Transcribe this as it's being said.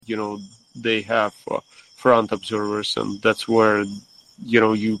they have front observers, and that's where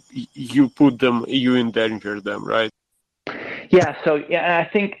you put them, you endanger them, right? Yeah, so I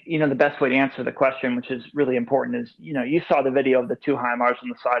think the best way to answer the question, which is really important, is you saw the video of the two HIMARS on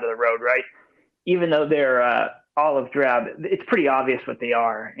the side of the road, right? Even though they're olive drab, it's pretty obvious what they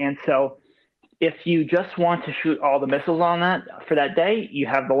are. And so if you just want to shoot all the missiles on that for that day, you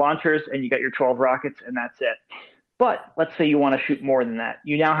have the launchers and you got your 12 rockets and that's it. But let's say you want to shoot more than that.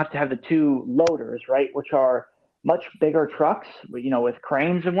 You now have to have the two loaders, right, which are much bigger trucks, with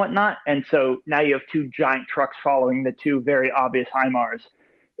cranes and whatnot. And so now you have two giant trucks following the two very obvious HIMARS.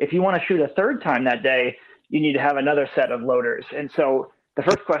 If you want to shoot a third time that day, you need to have another set of loaders. And so the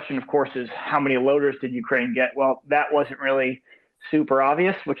first question, of course, is how many loaders did Ukraine get? Well, that wasn't really super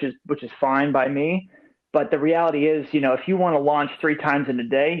obvious, which is fine by me. But the reality is, if you want to launch 3 times in a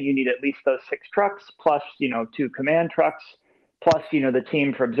day, you need at least those 6 trucks, plus, 2 command trucks, plus, the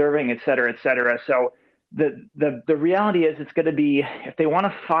team for observing, et cetera, et cetera. So the reality is it's going to be, if they want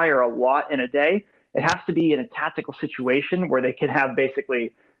to fire a lot in a day, it has to be in a tactical situation where they can have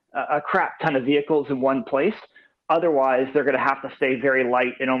basically a crap ton of vehicles in one place. Otherwise, they're going to have to stay very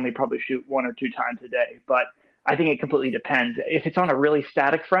light and only probably shoot 1 or 2 times a day. But I think it completely depends. If it's on a really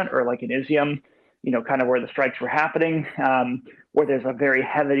static front, or like in Izium, kind of where the strikes were happening, where there's a very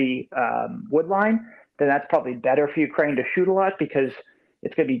heavy wood line, then that's probably better for Ukraine to shoot a lot, because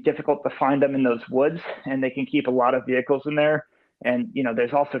it's going to be difficult to find them in those woods, and they can keep a lot of vehicles in there. And,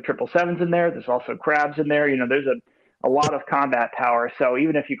 there's also 777s in there. There's also crabs in there. There's a lot of combat power. So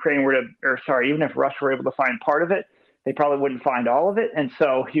even if even if Russia were able to find part of it, they probably wouldn't find all of it. And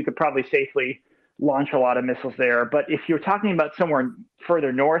so you could probably safely launch a lot of missiles there. But if you're talking about somewhere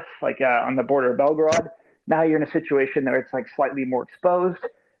further north, like on the border of Belgorod, now you're in a situation where it's like slightly more exposed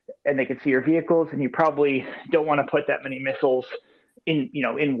and they can see your vehicles, and you probably don't want to put that many missiles in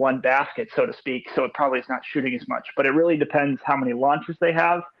one basket, so to speak. So it probably is not shooting as much, but it really depends how many launches they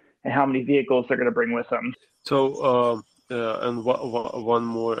have and how many vehicles they're going to bring with them. So, and one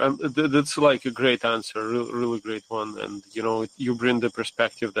more, that's like a great answer, really great one. And, you bring the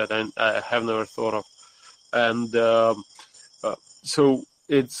perspective that I have never thought of. And so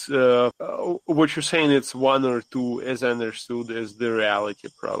it's, what you're saying, it's 1 or 2, as I understood, is the reality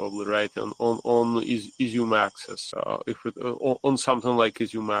probably, right? On Izium Axis, on something like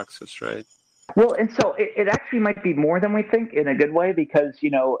Izium Axis, right? Well, and so it actually might be more than we think, in a good way, because,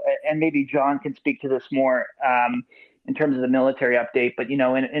 and maybe John can speak to this more in terms of the military update, but,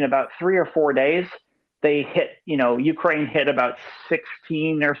 in about 3 or 4 days, they hit, Ukraine hit about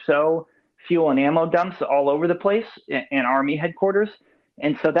 16 or so fuel and ammo dumps all over the place in Army headquarters.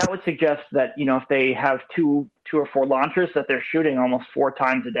 And so that would suggest that, if they have two or 4 launchers, that they're shooting almost 4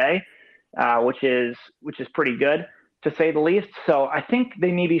 times a day, which is pretty good, to say the least. So I think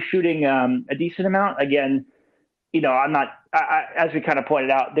they may be shooting a decent amount. Again, I'm not, as we kind of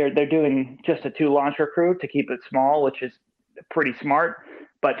pointed out, they're doing just a 2 launcher crew to keep it small, which is pretty smart.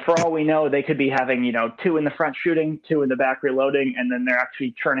 But for all we know, they could be having, 2 in the front shooting, 2 in the back reloading, and then they're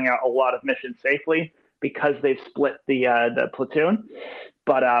actually churning out a lot of missions safely because they've split the platoon.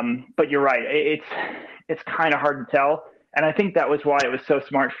 But you're right, it's kind of hard to tell. And I think that was why it was so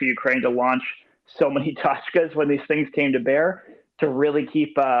smart for Ukraine to launch so many Tochkas when these things came to bear, to really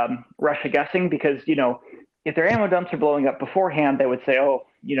keep Russia guessing, because, if their ammo dumps are blowing up beforehand, they would say, oh,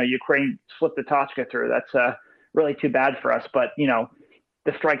 Ukraine slipped the Tochka through. That's really too bad for us. But,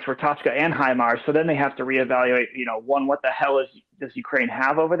 the strikes were Tochka and HIMARS. So then they have to reevaluate, one, what the hell does Ukraine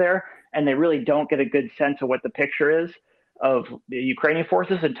have over there? And they really don't get a good sense of what the picture is of the Ukrainian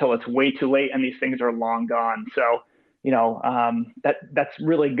forces until it's way too late and these things are long gone. So, that's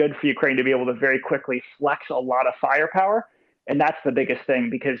really good for Ukraine to be able to very quickly flex a lot of firepower. And that's the biggest thing,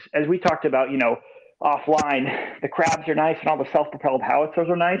 because as we talked about, offline, the crabs are nice and all the self-propelled howitzers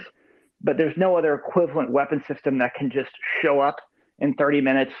are nice, but there's no other equivalent weapon system that can just show up in 30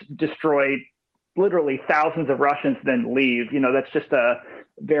 minutes, destroy literally thousands of Russians, then leave. That's just a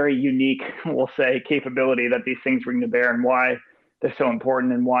very unique, we'll say, capability that these things bring to bear, and why they're so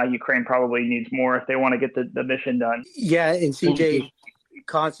important, and why Ukraine probably needs more if they want to get the mission done. Yeah, and CJ,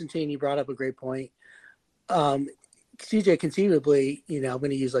 Constantine, you brought up a great point. CJ, conceivably, I'm going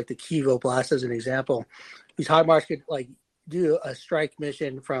to use like the Kivo blast as an example. These HIMARS could do a strike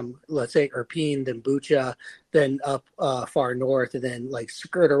mission from, let's say, Irpin, then Bucha, then up far north, and then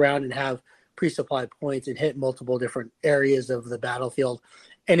skirt around and have pre-supplied points and hit multiple different areas of the battlefield.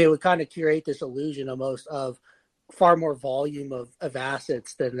 And it would kind of curate this illusion almost of far more volume of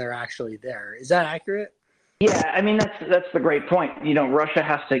assets than they're actually there. Is that accurate? Yeah, I mean, that's the great point. Russia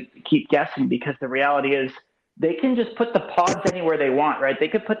has to keep guessing, because the reality is they can just put the pods anywhere they want, right? They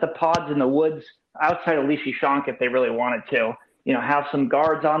could put the pods in the woods outside of Lysychansk if they really wanted to, have some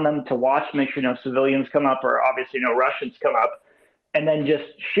guards on them to watch, make sure no civilians come up or obviously no Russians come up, and then just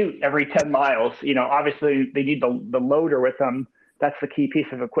shoot every 10 miles. Obviously they need the loader with them. That's the key piece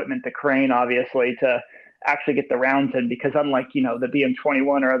of equipment, the crane, obviously, to actually get the rounds in, because unlike, the BM-21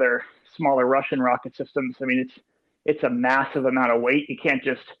 or other smaller Russian rocket systems, I mean, it's a massive amount of weight. You can't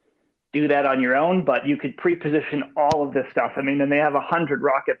just do that on your own, but you could pre-position all of this stuff. I mean, and they have 100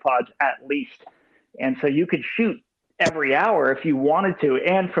 rocket pods at least. And so you could shoot every hour if you wanted to,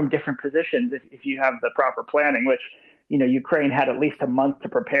 and from different positions if you have the proper planning, which, Ukraine had at least a month to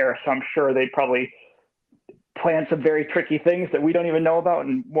prepare. So I'm sure they probably planned some very tricky things that we don't even know about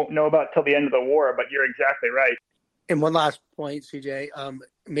and won't know about till the end of the war. But you're exactly right. And one last point, CJ,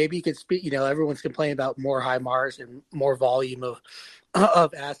 maybe you could speak, everyone's complaining about more HIMARS and more volume of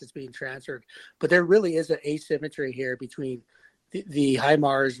assets being transferred, but there really is an asymmetry here between the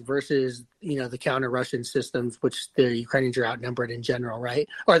HIMARS versus, the counter-Russian systems, which the Ukrainians are outnumbered in general, right?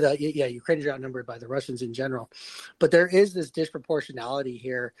 Or Ukrainians are outnumbered by the Russians in general. But there is this disproportionality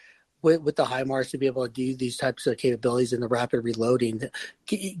here with the HIMARS to be able to do these types of capabilities in the rapid reloading.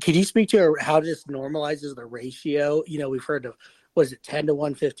 Can you speak to how this normalizes the ratio? We've heard of, was it 10 to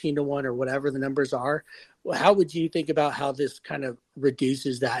 1, 15 to 1, or whatever the numbers are? How would you think about how this kind of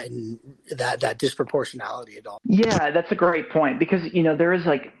reduces that and that disproportionality at all? Yeah, that's a great point, because, there is,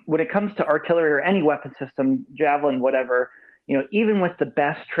 like, when it comes to artillery or any weapon system, Javelin, whatever, even with the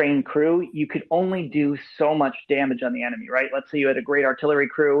best trained crew, you could only do so much damage on the enemy, right? Let's say you had a great artillery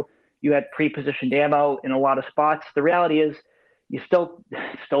crew, you had pre-positioned ammo in a lot of spots. The reality is you still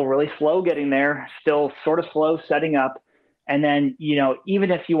really slow getting there, still sort of slow setting up. And then, even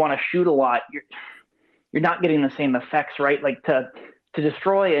if you want to shoot a lot, you're not getting the same effects, right? Like to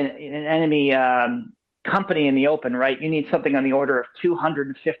destroy an enemy company in the open, right? You need something on the order of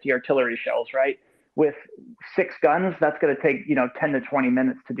 250 artillery shells, right? With 6 guns, that's going to take, 10 to 20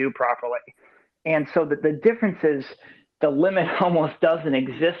 minutes to do properly. And so the difference is the limit almost doesn't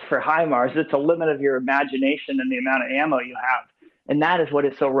exist for HIMARS. It's a limit of your imagination and the amount of ammo you have. And that is what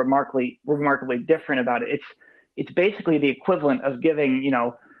is so remarkably different about it. It's basically the equivalent of giving,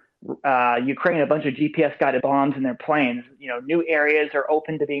 Ukraine a bunch of GPS-guided bombs in their planes. New areas are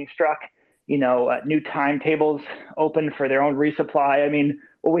open to being struck. New timetables open for their own resupply. I mean,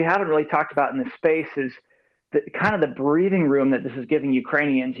 what we haven't really talked about in this space is the breathing room that this is giving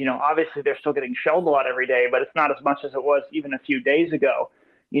Ukrainians. Obviously they're still getting shelled a lot every day, but it's not as much as it was even a few days ago.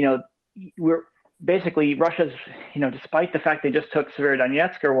 We're basically Russia's, despite the fact they just took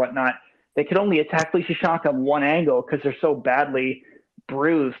Severodonetsk or whatnot, they could only attack Lysychansk on one angle because they're so badly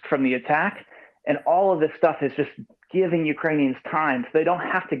bruised from the attack. And all of this stuff is just giving Ukrainians time. So they don't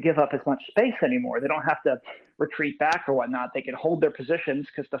have to give up as much space anymore. They don't have to retreat back or whatnot. They can hold their positions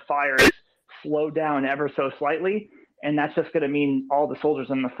because the fire is slowed down ever so slightly. And that's just going to mean all the soldiers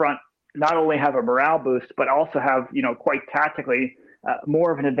in the front not only have a morale boost, but also have, quite tactically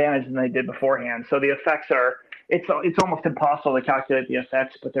more of an advantage than they did beforehand. So the effects are, it's almost impossible to calculate the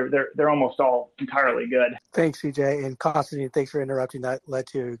effects, but they're almost all entirely good. Thanks, CJ. And Constantine, thanks for interrupting. That led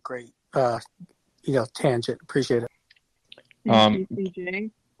to a great, tangent. Appreciate it. Thank you,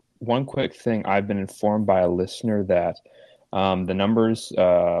 CJ. One quick thing. I've been informed by a listener that the numbers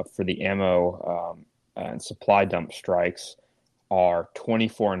for the ammo and supply dump strikes are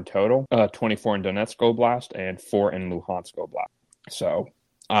 24 in total, 24 in Donetsk Oblast and 4 in Luhansk Oblast. So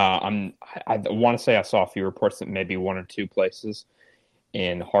I want to say I saw a few reports that maybe 1 or 2 places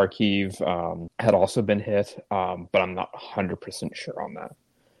in Kharkiv had also been hit, but I'm not 100% sure on that.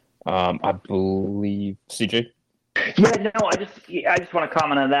 I believe CJ. Yeah, no, I just want to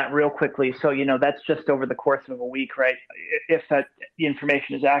comment on that real quickly. So, that's just over the course of a week, right? If the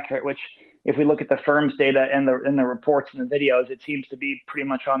information is accurate, which if we look at the firm's data and the reports and the videos, it seems to be pretty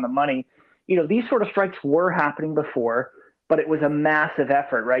much on the money. These sort of strikes were happening before, but it was a massive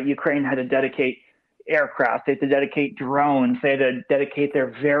effort, right? Ukraine had to dedicate aircraft, they had to dedicate drones, they had to dedicate their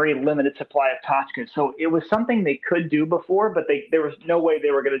very limited supply of Tochkas. So it was something they could do before, but there was no way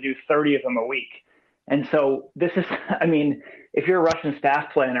they were going to do 30 of them a week. And so this is, I mean, if you're a Russian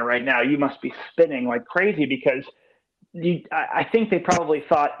staff planner right now, you must be spinning like crazy, because I think they probably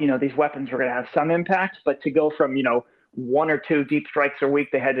thought, these weapons were going to have some impact, but to go from, 1 or 2 deep strikes a week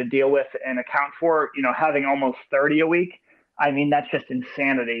they had to deal with and account for, having almost 30 a week. I mean, that's just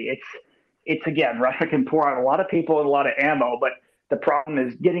insanity. It's again, Russia can pour out a lot of people and a lot of ammo, but the problem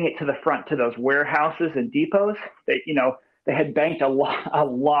is getting it to the front, to those warehouses and depots. They had banked a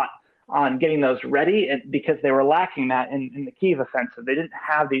lot on getting those ready, because they were lacking that in the Kyiv offensive. They didn't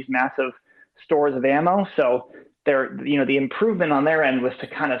have these massive stores of ammo. So the improvement on their end was to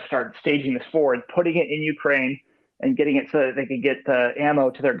kind of start staging this forward, putting it in Ukraine and getting it so that they could get the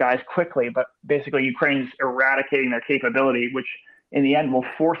ammo to their guys quickly. But basically, Ukraine's eradicating their capability, which in the end will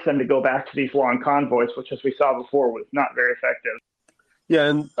force them to go back to these long convoys, which, as we saw before, was not very effective. Yeah,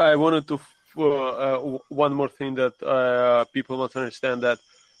 and I wanted to one more thing that people must understand, that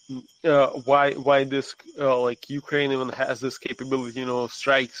why this like Ukraine even has this capability,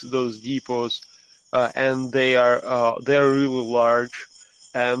 strikes those depots, and they're really large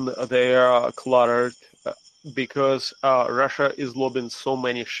and they are cluttered, because Russia is lobbing so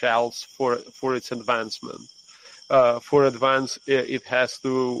many shells for its advancement. For advance, it has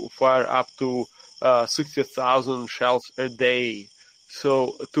to fire up to 60,000 shells a day.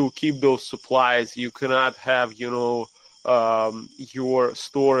 So to keep those supplies, you cannot have, your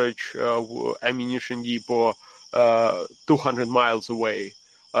storage ammunition depot 200 miles away.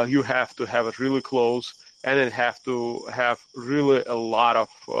 You have to have it really close, and it have to have really a lot of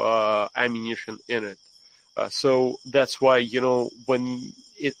ammunition in it. So that's why, when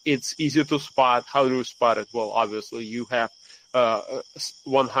it's easy to spot. How do you spot it? Well, obviously you have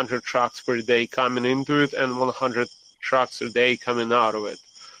 100 trucks per day coming into it and 100 trucks a day coming out of it.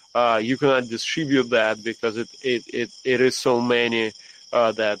 You cannot distribute that because it is so many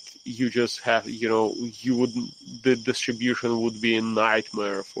that you just have, the distribution would be a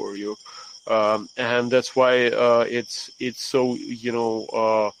nightmare for you. And that's why it's so,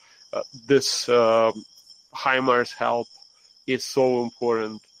 this HIMARS help is so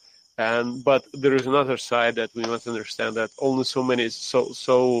important. But there is another side that we must understand, that only so many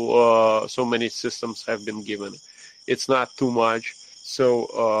systems have been given. It's not too much.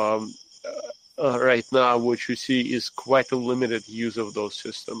 So right now, what you see is quite a limited use of those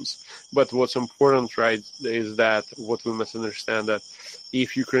systems. But what's important, right, is that what we must understand, that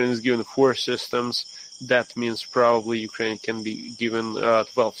if Ukraine is given 4 systems, that means probably Ukraine can be given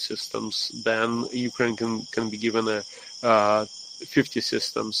 12 systems. Then Ukraine can be given 50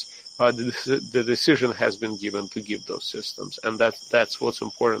 systems. The decision has been given to give those systems, and that's what's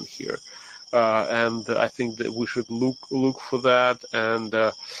important here. And I think that we should look for that. And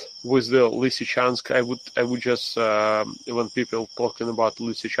with the Lysychansk, I would just when people talking about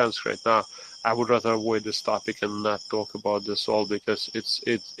Lysychansk right now, I would rather avoid this topic and not talk about this all, because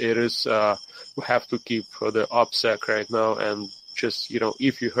it is we have to keep the OPSEC right now, and just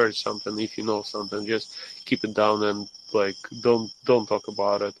if you heard something, if you know something, just keep it down and don't talk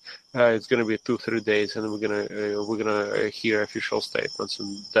about it. It's gonna be 2-3 days, and we're gonna hear official statements,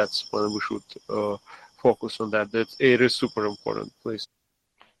 and that's when we should focus on that. That it is super important. Please.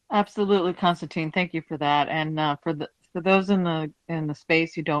 Absolutely, Konstantin. Thank you for that. And for those in the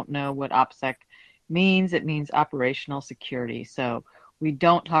space who don't know what OPSEC means, it means operational security. So we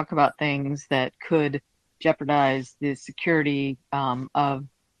don't talk about things that could jeopardize the security of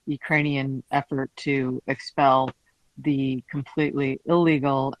Ukrainian effort to expel the completely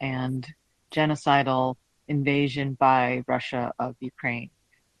illegal and genocidal invasion by Russia of Ukraine.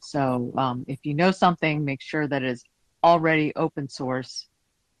 So if you know something, make sure that it is already open source,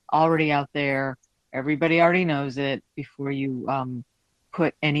 already out there. Everybody already knows it before you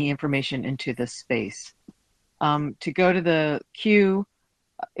put any information into this space. To go to the queue,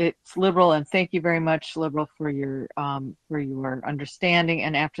 it's Liberal, and thank you very much, Liberal, for your understanding.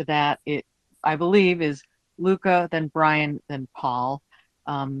 And after that, I believe is Luca, then Brian, then Paul.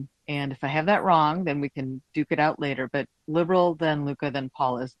 And if I have that wrong, then we can duke it out later. But Liberal, then Luca, then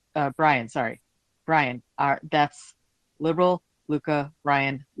Paul is Brian. Sorry, Brian. That's Liberal, Luca,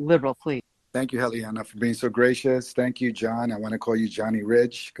 Brian. Liberal, please. Thank you, Heliana, for being so gracious. Thank you, John. I want to call you Johnny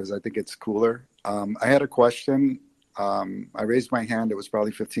Ridge because I think it's cooler. I had a question. I raised my hand. It was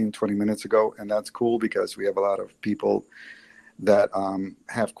probably 15, 20 minutes ago, and that's cool because we have a lot of people that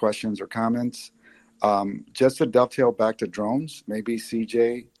have questions or comments. Just to dovetail back to drones, maybe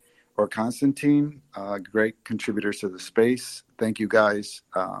CJ or Konstantin, great contributors to the space. Thank you guys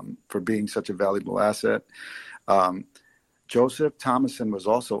for being such a valuable asset. Joseph Thomason was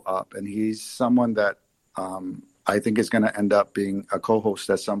also up, and he's someone that I think is going to end up being a co-host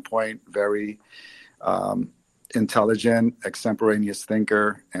at some point. Very intelligent, extemporaneous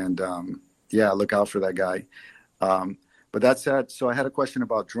thinker, and look out for that guy. But that said, so I had a question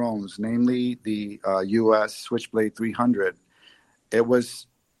about drones, namely the U.S. Switchblade 300.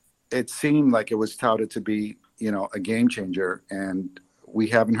 It seemed like it was touted to be, a game changer, and we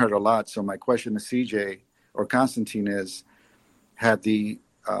haven't heard a lot. So my question to CJ or Konstantin is, had the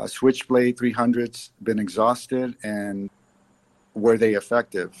Switchblade 300s been exhausted, and were they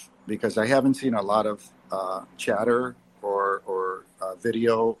effective? Because I haven't seen a lot of chatter or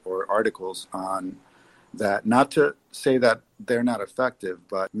video or articles on that. Not to say that they're not effective,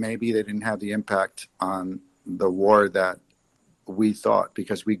 but maybe they didn't have the impact on the war that we thought,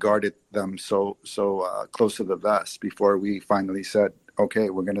 because we guarded them so close to the vest before we finally said, okay,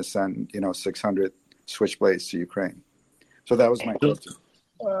 we're going to send 600 Switchblades to Ukraine. So that was my question.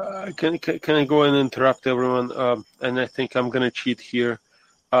 Can I go and interrupt everyone? And I think I'm going to cheat here.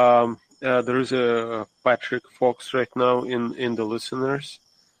 There is a Patrick Fox right now in the listeners.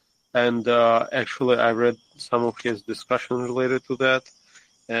 And actually, I read some of his discussion related to that.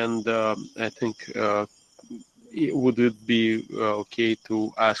 And I think, would it be okay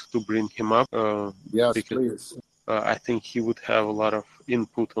to ask to bring him up? Yes, because, please. I think he would have a lot of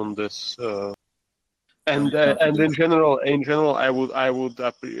input on this. And in general, I would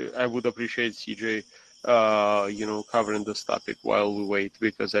appreciate CJ, covering this topic while we wait,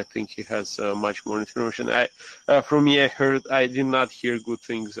 because I think he has much more information. From me, I did not hear good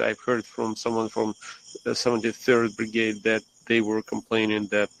things. I've heard from someone from 73rd Brigade that they were complaining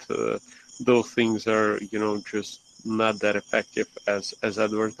that those things are, just not that effective as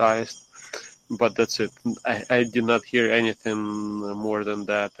advertised. But that's it. I did not hear anything more than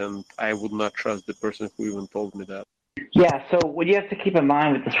that, and I would not trust the person who even told me that. Yeah, so what you have to keep in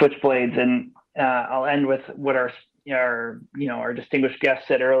mind with the Switchblades, and I'll end with what our distinguished guest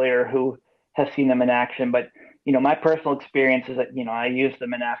said earlier, who has seen them in action. But my personal experience is that I used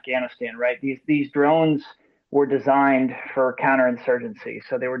them in Afghanistan. Right, these drones were designed for counterinsurgency,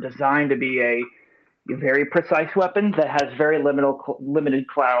 so they were designed to be a very precise weapon that has very limited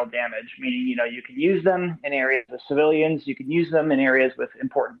collateral damage, meaning you can use them in areas of civilians, you can use them in areas with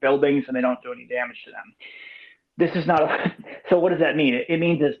important buildings, and they don't do any damage to them. This is not so what does that mean? It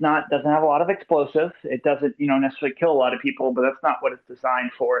means doesn't have a lot of explosives. It doesn't necessarily kill a lot of people, but that's not what it's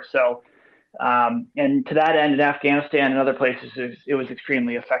designed for. So and to that end, in Afghanistan and other places, it was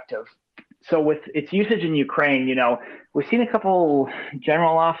extremely effective. So with its usage in Ukraine, we've seen a couple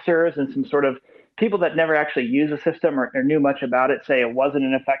general officers and some sort of people that never actually used the system or knew much about it say it wasn't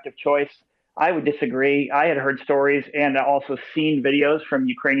an effective choice. I would disagree. I had heard stories and also seen videos from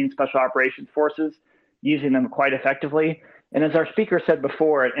Ukrainian Special Operations Forces using them quite effectively. And as our speaker said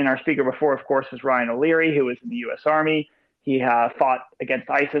before, and our speaker before, of course, was Ryan O'Leary, who was in the U.S. Army. He fought against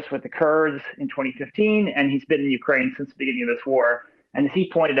ISIS with the Kurds in 2015, and he's been in Ukraine since the beginning of this war. And as he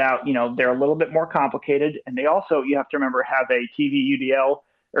pointed out, they're a little bit more complicated. And they also, you have to remember, have a TV UDL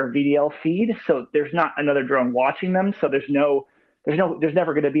or VDL feed. So there's not another drone watching them. So there's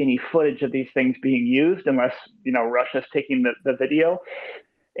never going to be any footage of these things being used unless, Russia's taking the video.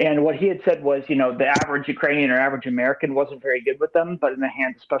 And what he had said was, the average Ukrainian or average American wasn't very good with them, but in the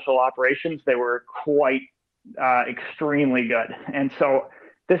hands of special operations, they were quite extremely good. And so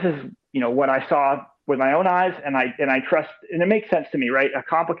this is, what I saw with my own eyes, and I trust, and it makes sense to me, right? A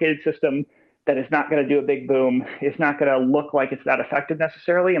complicated system that is not going to do a big boom. It's not going to look like it's that effective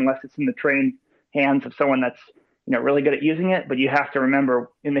necessarily, unless it's in the trained hands of someone that's, really good at using it. But you have to remember,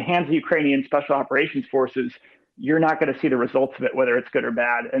 in the hands of Ukrainian Special Operations Forces, you're not going to see the results of it, whether it's good or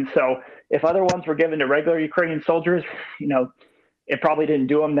bad. And so if other ones were given to regular Ukrainian soldiers, it probably didn't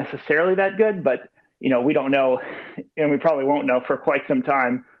do them necessarily that good, but, we don't know, and we probably won't know for quite some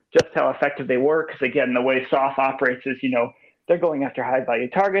time just how effective they were. Because again, the way SOF operates is, they're going after high value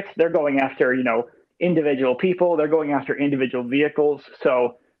targets. They're going after, individual people. They're going after individual vehicles.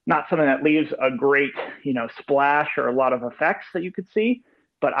 So not something that leaves a great, splash or a lot of effects that you could see.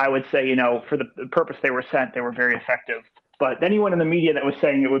 But I would say, for the purpose they were sent, they were very effective. But anyone in the media that was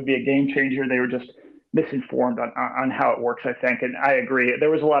saying it would be a game changer, they were just misinformed on how it works, I think. And I agree.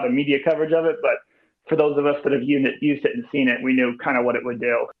 There was a lot of media coverage of it, but for those of us that have used it and seen it, we knew kind of what it would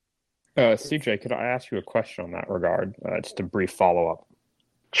do. CJ, could I ask you a question on that regard? Just a brief follow-up.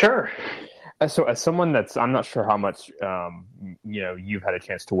 Sure. So as someone I'm not sure how much, you've had a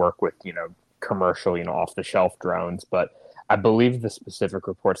chance to work with, commercial, off-the-shelf drones, but I believe the specific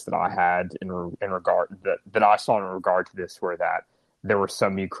reports that I had in regard that I saw in regard to this were that there were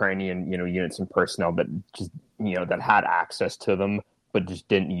some Ukrainian, units and personnel that just, that had access to them, but just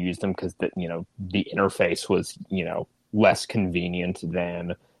didn't use them because the interface was, less convenient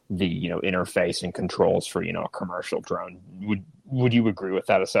than the, interface and controls for, a commercial drone. Would you agree with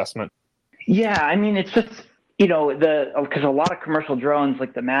that assessment? Yeah, I mean, it's just, because a lot of commercial drones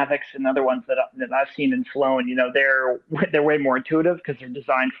like the Mavics and other ones that I've seen and flown, they're way more intuitive because they're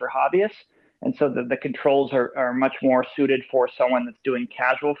designed for hobbyists. And so the controls are much more suited for someone that's doing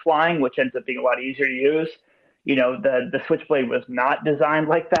casual flying, which ends up being a lot easier to use. The Switchblade was not designed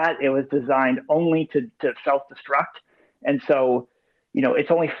like that. It was designed only to self-destruct. And so,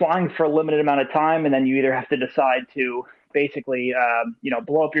 it's only flying for a limited amount of time, and then you either have to decide to basically,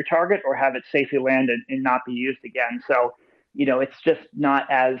 blow up your target or have it safely land and not be used again. So, it's just not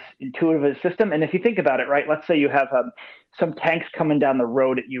as intuitive a system. And if you think about it, right, let's say you have some tanks coming down the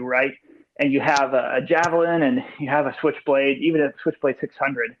road at you, right? And you have a javelin and you have a switchblade, even a switchblade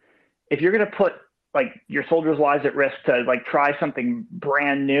 600. If you're going to put like your soldiers' lives at risk to like try something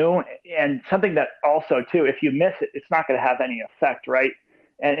brand new and something that also too, if you miss it, it's not going to have any effect, right?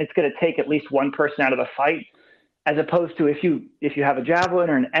 And it's going to take at least one person out of the fight, as opposed to if you have a javelin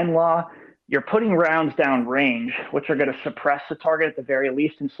or an NLAW, you're putting rounds down range, which are going to suppress the target at the very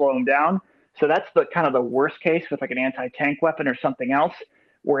least and slow them down. So that's the kind of the worst case with like an anti-tank weapon or something else.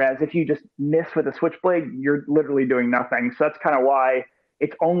 Whereas if you just miss with a switchblade, you're literally doing nothing. So that's kind of why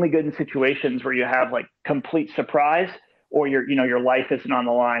it's only good in situations where you have like complete surprise or your life isn't on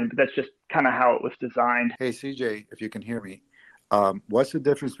the line. But that's just kind of how it was designed. Hey, CJ, if you can hear me, what's the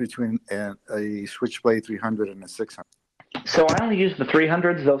difference between a Switchblade 300 and a 600? So I only use the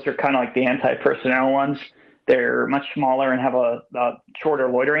 300s. Those are kind of like the anti-personnel ones. They're much smaller and have a shorter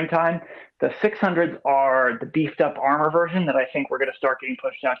loitering time. The 600s are the beefed up armor version that I think we're going to start getting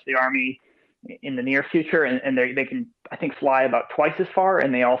pushed out to the Army in the near future. And they can, I think, fly about twice as far.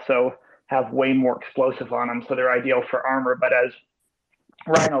 And they also have way more explosive on them. So they're ideal for armor. But as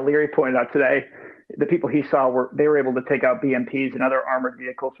Ryan O'Leary pointed out today, the people he saw they were able to take out BMPs and other armored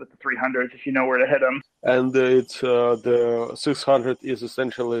vehicles with the 300s if you know where to hit them. And it's the 600 is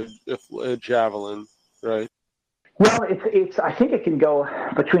essentially a javelin, right? Well, it's. I think it can go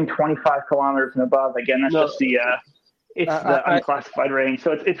between 25 kilometers and above. Again, that's just the unclassified range.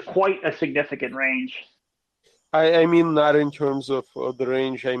 So it's quite a significant range. I mean, not in terms of the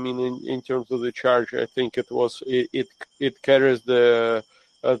range. I mean, in terms of the charge. I think it carries the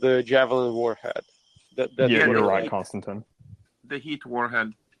javelin warhead. You're right, Konstantin. The heat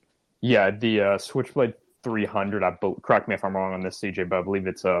warhead. Yeah, the Switchblade 300. Correct me if I'm wrong on this, CJ, but I believe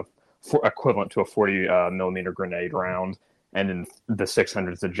it's equivalent to a 40 millimeter grenade round, and then the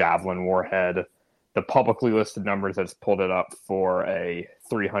 600 is a javelin warhead. The publicly listed numbers that's pulled it up for a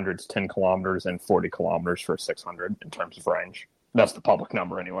 300 is 10 kilometers and 40 kilometers for a 600 in terms of range. That's the public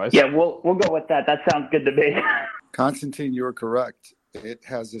number, anyways. Yeah, we'll go with that. That sounds good to me. Konstantin, you were correct. It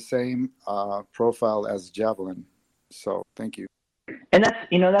has the same profile as javelin. So thank you. And that's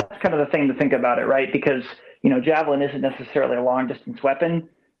kind of the thing to think about it, right? Because javelin isn't necessarily a long distance weapon.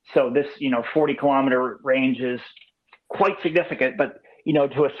 So this 40 kilometer range is quite significant. But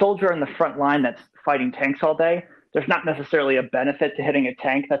to a soldier on the front line that's fighting tanks all day, there's not necessarily a benefit to hitting a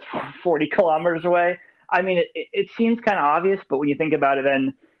tank that's 40 kilometers away. I mean, it seems kind of obvious, but when you think about it,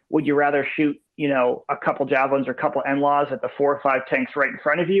 then would you rather shoot, a couple javelins or a couple NLAWs at the 4 or 5 tanks right in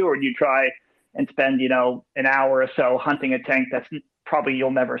front of you, or do you try and spend, an hour or so hunting a tank that's probably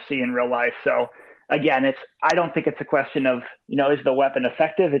you'll never see in real life? So again, I don't think it's a question of, is the weapon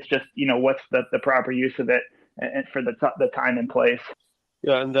effective? It's just, what's the proper use of it and for the time and place.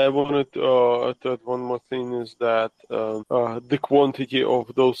 Yeah, and I wanted to add one more thing is that the quantity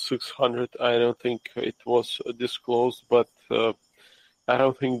of those 600, I don't think it was disclosed, but I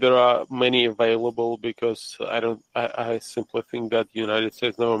don't think there are many available because I simply think that the United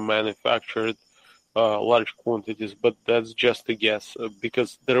States never manufactured large quantities, but that's just a guess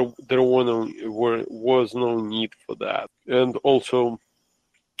because there was no need for that. And also,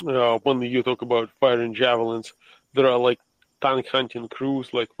 when you talk about firing javelins, there are like tank hunting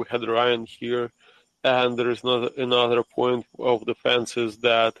crews, like we had Ryan here, and there is another point of defense is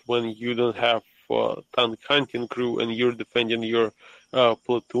that when you don't have tank hunting crew and you're defending your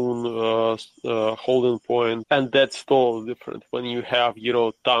platoon holding point, and that's totally different. When you have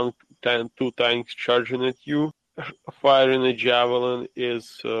two tanks charging at you, firing a javelin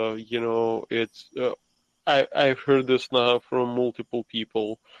is I've heard this now from multiple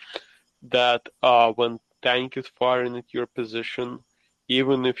people that when tank is firing at your position,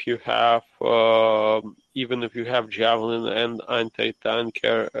 even if you have javelin and anti-tank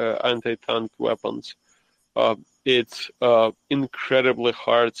weapons, it's incredibly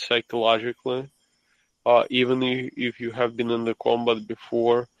hard psychologically. Even if you have been in the combat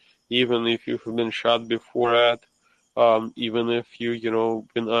before, even if you have been shot before that, even if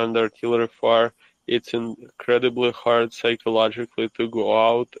you've been under artillery fire, it's incredibly hard psychologically to go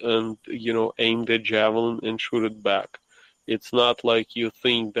out and aim the javelin and shoot it back. It's not like you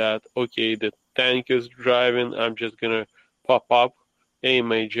think that, okay, the tank is driving, I'm just gonna pop up, aim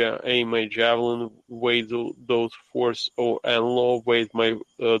my javelin, wait those 4 or NLAW, wait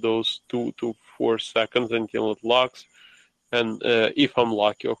those 2 to 4 seconds until it locks, and if I'm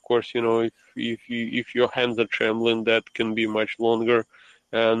lucky, of course, if your hands are trembling, that can be much longer.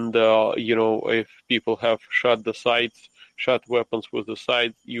 And if people have shot the sights, shot weapons with the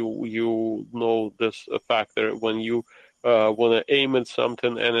sight, you know this factor. When you want to aim at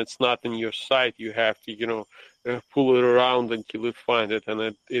something and it's not in your sight, you have to pull it around until you find it,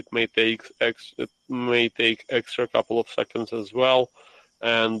 and it may take extra couple of seconds as well.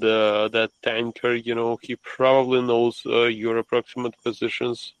 And that tanker, he probably knows your approximate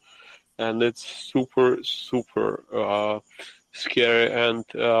positions, and it's super scary, and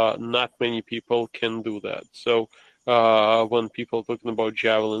not many people can do that. So when people talking about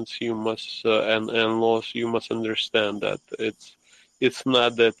javelins, you must and laws, you must understand that it's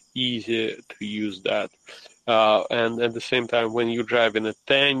not that easy to use that. And at the same time, when you drive in a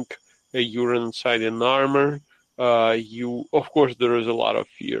tank, you're inside an armor. You, of course, there is a lot of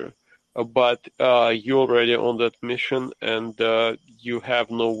fear, but you're already on that mission, and you have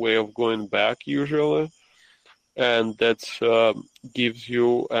no way of going back usually. And that's gives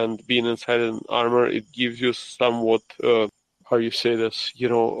you, and being inside an armor, it gives you somewhat, how you say this,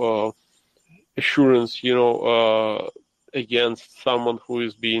 assurance, against someone who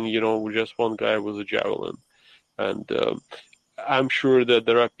is being, just one guy with a javelin. And I'm sure that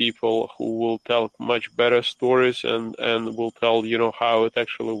there are people who will tell much better stories and will tell, how it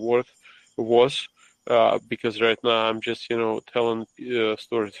actually was. Because right now I'm just, telling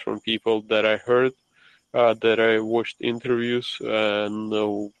stories from people that I heard, that I watched interviews, and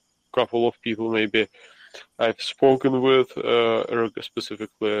a couple of people maybe I've spoken with,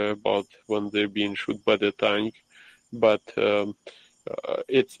 specifically about when they're being shot by the tank. But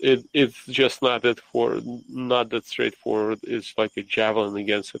it's just not that straightforward. It's like a javelin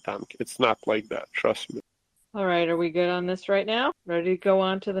against a tank. It's not like that. Trust me. All right, are we good on this right now? Ready to go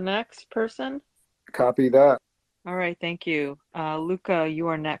on to the next person? Copy that. All right, thank you. Luca, you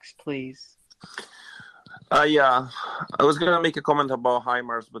are next, please. Yeah, I was gonna make a comment about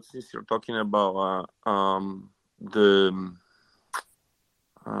HIMARS, but since you're talking about the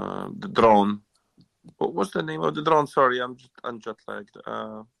drone, what was the name of the drone? Sorry, I'm jet lagged.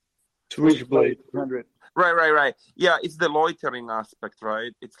 Switchblade 100. Right. Yeah, it's the loitering aspect,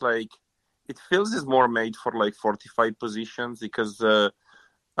 right? It's like it feels is more made for like 45 positions, because the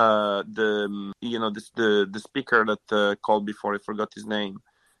speaker that called before, I forgot his name,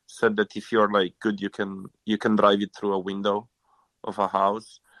 said that if you're like good, you can drive it through a window of a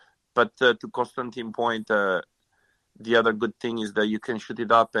house. But to Konstantin's point, the other good thing is that you can shoot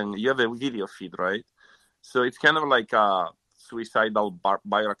it up and you have a video feed, right? So it's kind of like a suicidal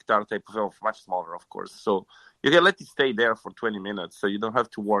Bayraktar type of, much smaller, of course. So you can let it stay there for 20 minutes, so you don't have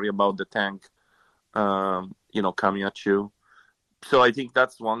to worry about the tank, coming at you. So I think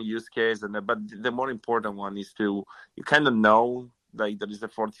that's one use case, but the more important one is you kind of know, like, there is a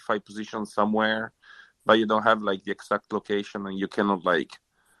 45 position somewhere, but you don't have like the exact location, and you cannot like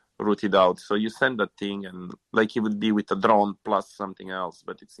route it out. So you send that thing, and like it would be with a drone plus something else,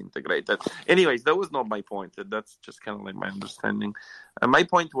 but it's integrated. Anyways, that was not my point. That's just kind of like my understanding. My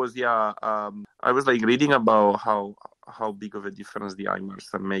point was, I was like reading about how big of a difference the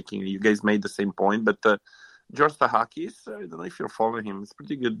HIMARS are making. You guys made the same point, but George Tahakis, I don't know if you're following him. It's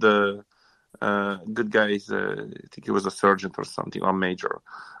pretty good. Good guy. I think he was a surgeon or something, or a major.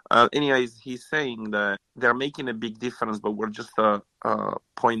 Anyways, he's saying that they're making a big difference, but we're just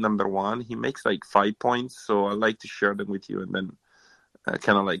point number one. He makes like 5 points, so I'd like to share them with you and then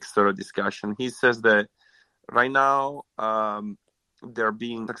kind of like start a discussion. He says that right now they're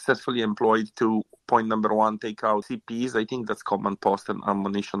being successfully employed to, point number one, take out CPs. I think that's command post and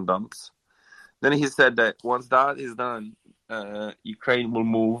ammunition dumps. Then he said that once that is done, Ukraine will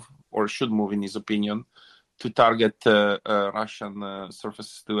move, or should move in his opinion, to target Russian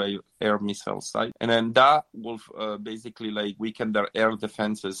surface-to-air missile site. And then that will basically like weaken their air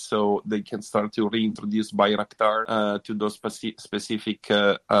defenses, so they can start to reintroduce Bayraktar to those specific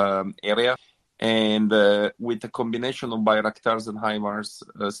areas. And with a combination of Bayraktars and HIMARS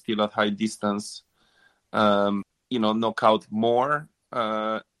still at high distance, knock out more,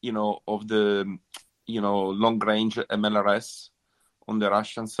 of the, long-range MLRS on the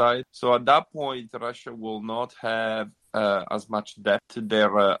Russian side. So at that point, Russia will not have as much depth to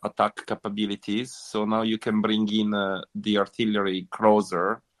their attack capabilities. So now you can bring in the artillery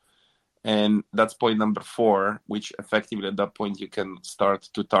cruiser, and that's point number 4, which effectively at that point you can start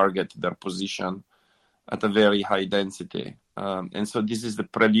to target their position at a very high density. And so this is the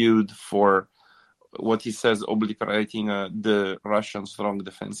prelude for what he says, obliterating the Russian strong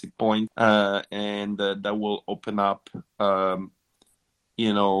defensive point, and that will open up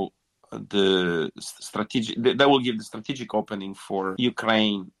the strategic, that will give the strategic opening for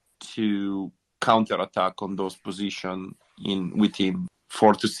Ukraine to counterattack on those positions within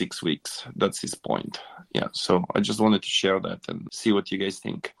 4 to 6 weeks. That's his point. Yeah. So I just wanted to share that and see what you guys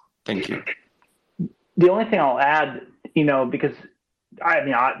think. Thank you. The only thing I'll add, because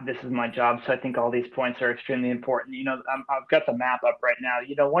this is my job, so I think all these points are extremely important. I've got the map up right now.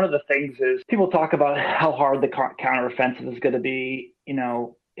 One of the things is people talk about how hard the counteroffensive is going to be,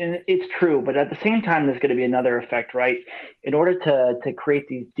 and it's true, but at the same time, there's going to be another effect, right? In order to create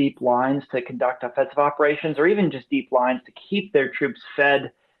these deep lines to conduct offensive operations, or even just deep lines to keep their troops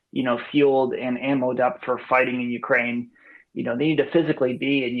fed, fueled and ammoed up for fighting in Ukraine, they need to physically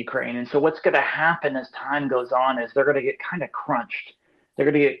be in Ukraine. And so what's going to happen as time goes on is they're going to get kind of crunched. They're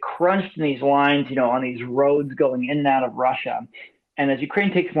going to get crunched in these lines, on these roads going in and out of Russia. And as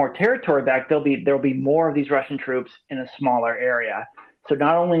Ukraine takes more territory back, there'll be more of these Russian troops in a smaller area. So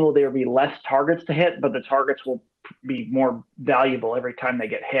not only will there be less targets to hit, but the targets will be more valuable every time they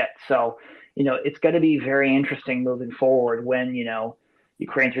get hit. So, it's going to be very interesting moving forward when,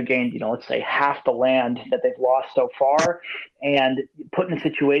 Ukraine's regained, let's say half the land that they've lost so far, and put in a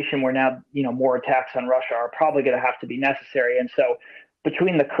situation where now, more attacks on Russia are probably going to have to be necessary. And so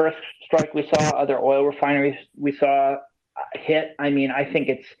between the Kursk strike we saw, other oil refineries we saw hit, I think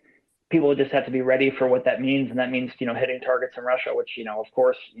people just have to be ready for what that means. And that means, hitting targets in Russia, which, of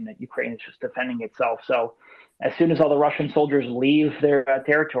course, Ukraine is just defending itself. So as soon as all the Russian soldiers leave their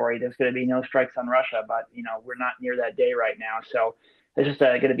territory, there's going to be no strikes on Russia. But, we're not near that day right now. So there's just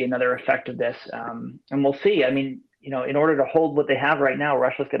going to be another effect of this. And we'll see. In order to hold what they have right now,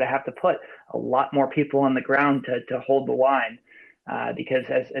 Russia's going to have to put a lot more people on the ground to hold the line. Because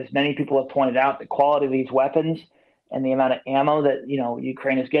as many people have pointed out, the quality of these weapons and the amount of ammo that,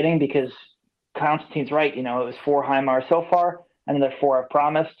 Ukraine is getting, because Konstantin's right, it was 4 HIMARS so far, and another 4 have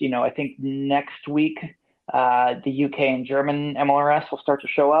promised. I think next week, the UK and German MLRS will start to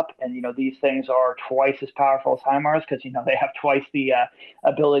show up, and, these things are twice as powerful as HIMARS because, they have twice the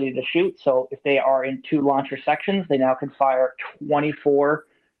ability to shoot. So if they are in 2 launcher sections, they now can fire 24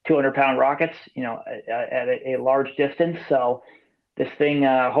 200-pound rockets, at a large distance. So this thing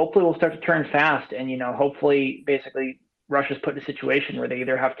hopefully will start to turn fast, and hopefully basically Russia's put in a situation where they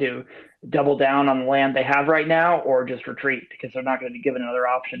either have to double down on the land they have right now or just retreat, because they're not going to be given another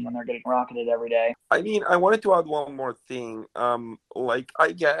option when they're getting rocketed every day. I wanted to add one more thing.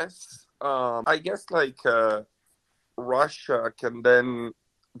 Russia can then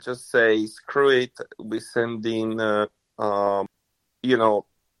just say, screw it, we send in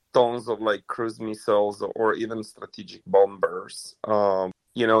tons of cruise missiles or even strategic bombers.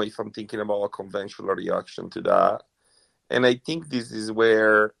 If I'm thinking about a conventional reaction to that. And I think this is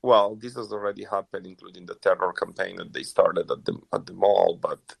where, this has already happened, including the terror campaign that they started at the mall.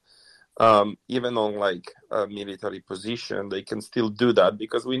 But even on a military position, they can still do that,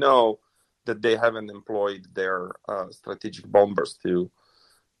 because we know that they haven't employed their strategic bombers to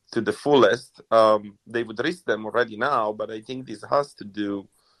the fullest. They would risk them already now, but I think this has to do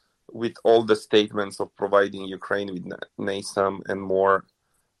with all the statements of providing Ukraine with NASAM and more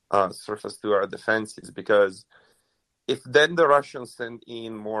surface-to-air defenses. Because if then the Russians send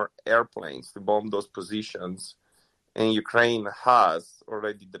in more airplanes to bomb those positions, and Ukraine has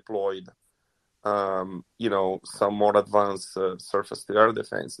already deployed, some more advanced surface-to-air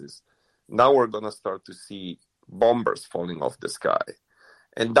defenses, now we're going to start to see bombers falling off the sky.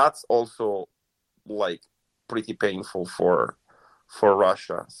 And that's also, pretty painful for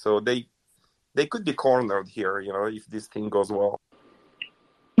Russia. So they could be cornered here, if this thing goes well.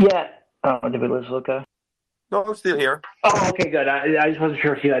 Yeah. Did we lose Luca? No, I'm still here. Oh, okay, good. I just wasn't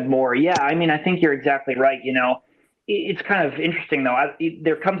sure if you had more. Yeah, I think you're exactly right. It's kind of interesting, though.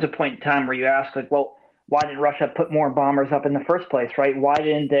 There comes a point in time where you ask, why did Russia put more bombers up in the first place, right? Why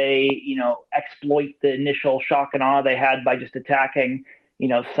didn't they, exploit the initial shock and awe they had by just attacking,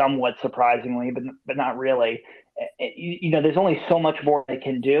 somewhat surprisingly, but not really. There's only so much more they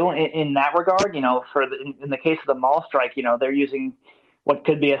can do in that regard. In the case of the mall strike, they're using what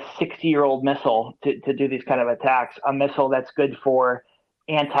could be a 60-year-old missile to do these kind of attacks, a missile that's good for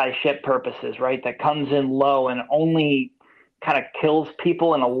anti-ship purposes, right? That comes in low and only kind of kills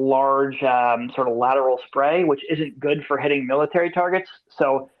people in a large sort of lateral spray, which isn't good for hitting military targets.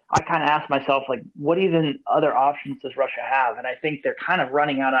 So I kind of asked myself, what even other options does Russia have? And I think they're kind of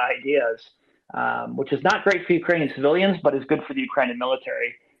running out of ideas, which is not great for Ukrainian civilians, but is good for the Ukrainian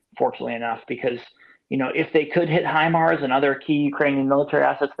military, fortunately enough, because if they could hit HIMARS and other key Ukrainian military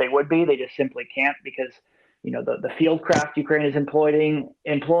assets, they would be. They just simply can't, because the field craft Ukraine is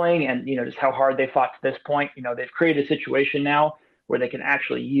employing and just how hard they fought to this point. They've created a situation now where they can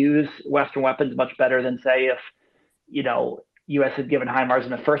actually use Western weapons much better than, say, if U.S. had given HIMARS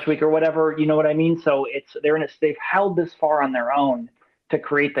in the first week or whatever. You know what I mean? So they've held this far on their own to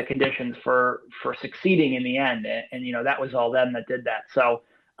create the conditions for succeeding in the end. And that was all them that did that. So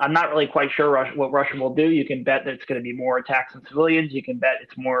I'm not really quite sure what Russia will do. You can bet that it's going to be more attacks on civilians. You can bet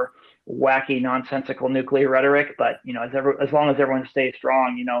it's more wacky, nonsensical nuclear rhetoric. But as long as everyone stays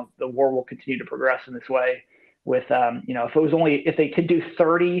strong, the war will continue to progress in this way. With if they could do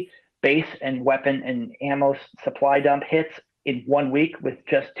 30 base and weapon and ammo supply dump hits in 1 week with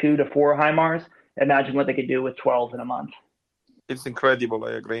just 2 to 4 HIMARS, imagine what they could do with 12 in a month. It's incredible.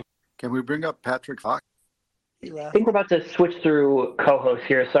 I agree. Can we bring up Patrick Fox? I think we're about to switch through co-hosts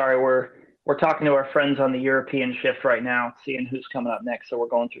here. Sorry, we're talking to our friends on the European shift right now, seeing who's coming up next. So we're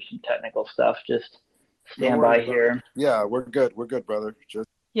going through some technical stuff. Just stand by here. Yeah, we're good. We're good, brother.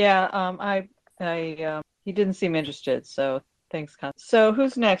 Yeah, he didn't seem interested, so thanks, Con. So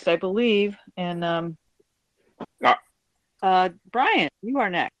who's next? I believe, and Brian, you are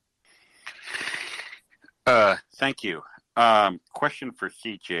next. Thank you. Question for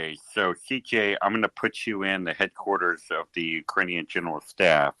CJ. So CJ, I'm going to put you in the headquarters of the Ukrainian General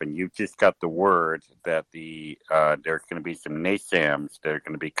Staff, and you just got the word that there's going to be some NASAMS that are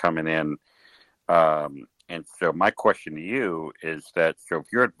going to be coming in. And so my question to you is that, so if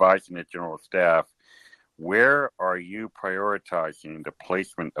you're advising the General Staff, where are you prioritizing the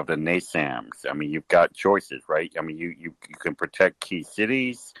placement of the NASAMS? I mean, you've got choices, right? I mean, you can protect key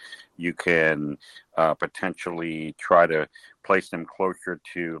cities. You can potentially try to place them closer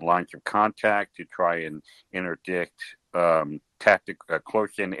to lines of contact to try and interdict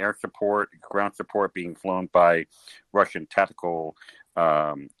close-in air support, ground support being flown by Russian tactical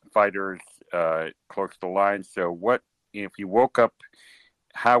fighters close to the line. So what if you woke up?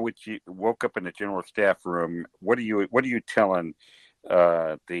 How would you woke up in the General Staff room? What are you telling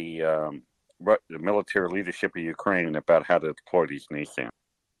the military leadership of Ukraine about how to deploy these NASAMS?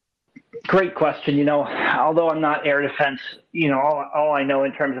 Great question. Although I'm not air defense, all I know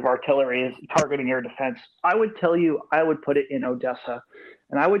in terms of artillery is targeting air defense. I would tell you I would put it in Odessa,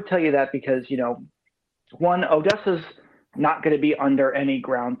 and I would tell you that because one, Odessa's not going to be under any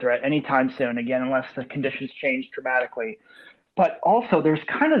ground threat anytime soon. Again, unless the conditions change dramatically. But also, there's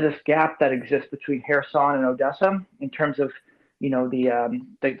kind of this gap that exists between Kherson and Odessa in terms of,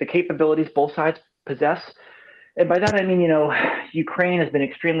 the capabilities both sides possess. And by that, I mean, Ukraine has been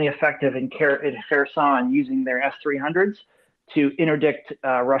extremely effective in Kherson using their S-300s to interdict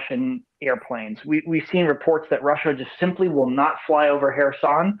Russian airplanes. We've seen reports that Russia just simply will not fly over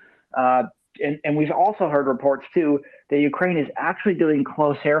Kherson. And we've also heard reports, too, that Ukraine is actually doing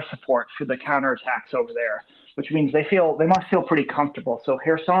close air support for the counterattacks over there, which means they must feel pretty comfortable. So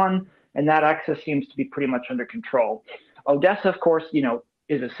Kherson and that access seems to be pretty much under control. Odessa, of course,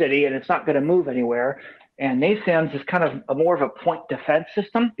 is a city, and it's not going to move anywhere. And NASAMS is kind of more of a point defense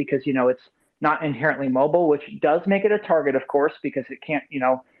system because, it's not inherently mobile, which does make it a target, of course, because it can't,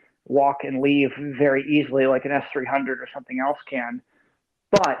 walk and leave very easily like an S-300 or something else can.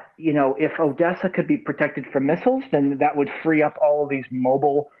 But, if Odessa could be protected from missiles, then that would free up all of these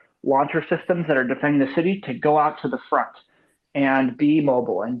mobile launcher systems that are defending the city to go out to the front and be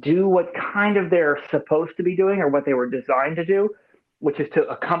mobile and do what kind of they're supposed to be doing or what they were designed to do, which is to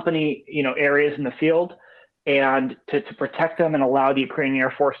accompany, areas in the field and to protect them and allow the Ukrainian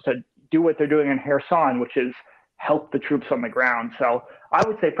Air Force to do what they're doing in Kherson, which is help the troops on the ground. So I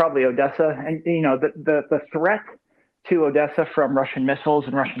would say probably Odessa. And, the threat to Odessa from Russian missiles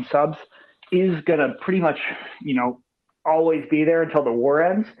and Russian subs is going to pretty much, always be there until the war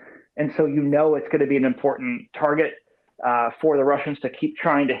ends. And so it's going to be an important target for the Russians to keep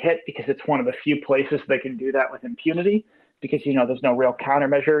trying to hit because it's one of the few places they can do that with impunity because, there's no real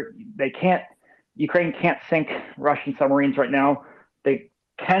countermeasure. Ukraine can't sink Russian submarines right now. They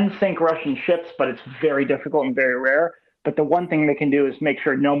can sink Russian ships, but it's very difficult and very rare. But the one thing they can do is make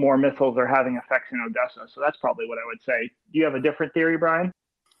sure no more missiles are having effects in Odessa. So that's probably what I would say. Do you have a different theory, Brian?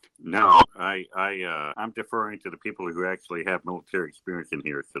 No, I'm deferring to the people who actually have military experience in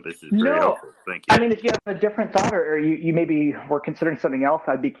here. So this is very helpful. Thank you. I mean, if you have a different thought or you maybe were considering something else,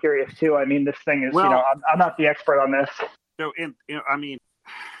 I'd be curious too. I mean, this thing is, I'm not the expert on this. So,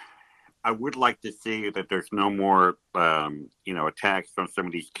 I would like to see that there's no more, attacks from some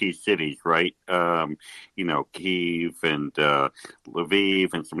of these key cities, right? Kyiv and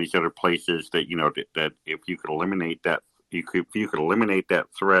Lviv and some of these other places that, that if you could eliminate that, if you could eliminate that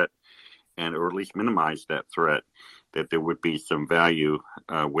threat or at least minimize that threat, that there would be some value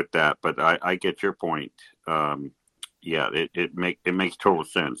with that. But I get your point. It makes total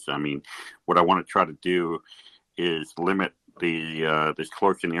sense. I mean, what I want to try to do is limit this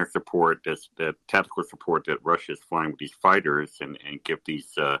close-in air support, that tactical support that Russia is flying with these fighters, and give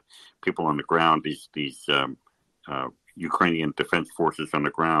these people on the ground these Ukrainian defense forces on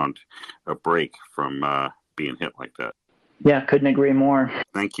the ground a break from being hit like that. Yeah, couldn't agree more.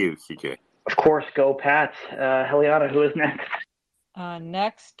 Thank you, CJ. Of course, go Pats. Heliana, who is next?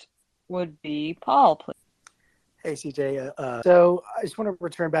 Next would be Paul, please. Hey, CJ. So I just want to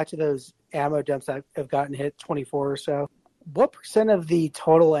return back to those ammo dumps that have gotten hit, 24 or so. What % of the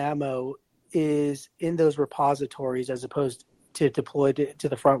total ammo is in those repositories as opposed to deployed to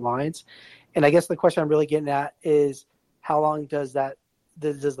the front lines? And I guess the question I'm really getting at is how long does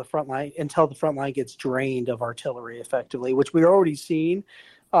the front line, until the front line gets drained of artillery effectively, which we're already seeing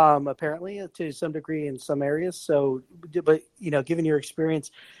apparently to some degree in some areas. So, but, given your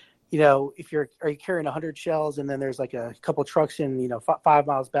experience, if are you carrying 100 shells and then there's like a couple trucks in, 5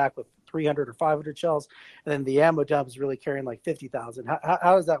 miles back with 300 or 500 shells, and then the ammo dump is really carrying like 50,000.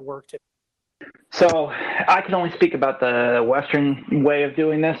 How does that work? So I can only speak about the Western way of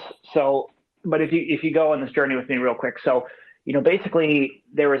doing this. So, but if you go on this journey with me real quick. So, basically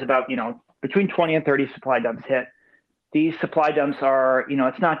there was about, between 20 and 30 supply dumps hit. These supply dumps are,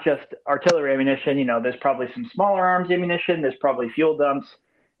 it's not just artillery ammunition. There's probably some smaller arms ammunition. There's probably fuel dumps.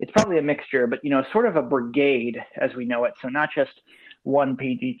 It's probably a mixture, but, sort of a brigade as we know it. So not just one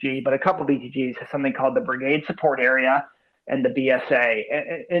BTG, but a couple BTGs, something called the Brigade Support Area and the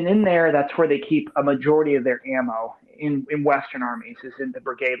BSA. And in there, that's where they keep a majority of their ammo in Western armies, is in the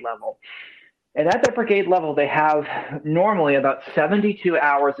brigade level. And at that brigade level, they have normally about 72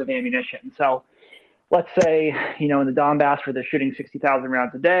 hours of ammunition. So let's say, in the Donbass where they're shooting 60,000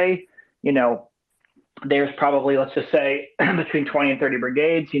 rounds a day, there's probably, let's just say, between 20 and 30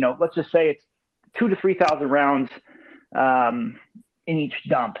 brigades, let's just say it's 2,000 to 3,000 rounds in each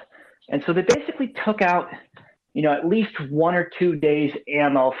dump. And so they basically took out, at least 1 or 2 days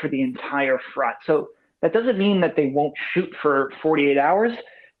ammo for the entire front. So that doesn't mean that they won't shoot for 48 hours,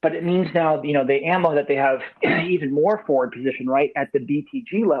 but it means now, the ammo that they have even more forward position, right, at the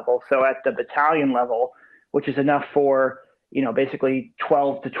BTG level, so at the battalion level, which is enough for, basically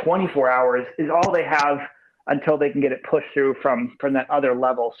 12 to 24 hours, is all they have until they can get it pushed through from that other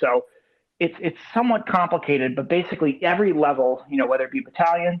level. So it's somewhat complicated, but basically every level, whether it be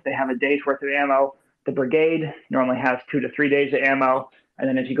battalion, they have a day's worth of ammo. The brigade normally has 2 to 3 days of ammo. And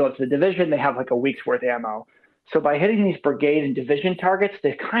then as you go to the division, they have like a week's worth of ammo. So by hitting these brigade and division targets,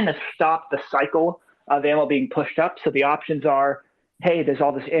 they kind of stop the cycle of ammo being pushed up. So the options are, hey, there's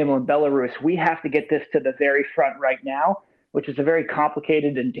all this ammo in Belarus. We have to get this to the very front right now, which is a very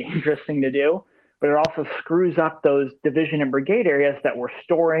complicated and dangerous thing to do. But it also screws up those division and brigade areas that we're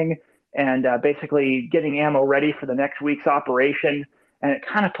storing and basically getting ammo ready for the next week's operation. And it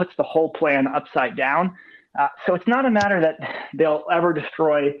kind of puts the whole plan upside down. So it's not a matter that they'll ever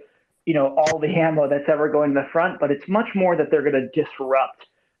destroy, all the ammo that's ever going to the front, but it's much more that they're going to disrupt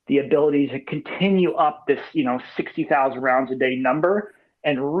the ability to continue up this, 60,000 rounds a day number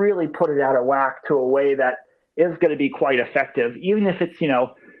and really put it out of whack to a way that is going to be quite effective, even if it's,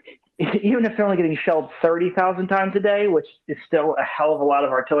 even if they're only getting shelled 30,000 times a day, which is still a hell of a lot of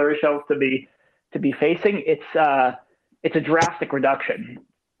artillery shells to be facing. It's a drastic reduction,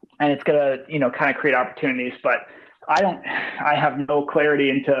 and it's going to, kind of create opportunities. But I have no clarity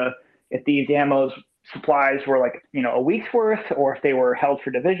into if these ammo supplies were like, a week's worth or if they were held for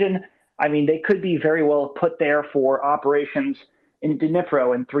division. I mean, they could be very well put there for operations in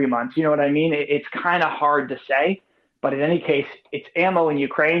Dnipro in 3 months. You know what I mean? It's kind of hard to say. But in any case, it's ammo in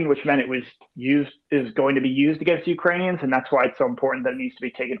Ukraine, which meant it is going to be used against Ukrainians, and that's why it's so important that it needs to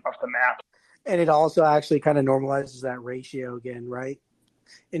be taken off the map. And it also actually kind of normalizes that ratio again, right?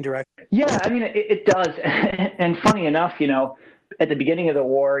 Indirectly. Yeah, I mean, it does. And funny enough, at the beginning of the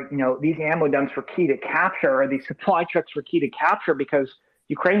war, these ammo dumps were key to capture, or these supply trucks were key to capture because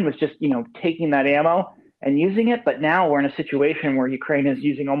Ukraine was just, taking that ammo and using it. But now we're in a situation where Ukraine is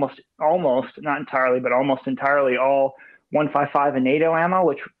using almost, not entirely, but almost entirely all 155 and NATO ammo,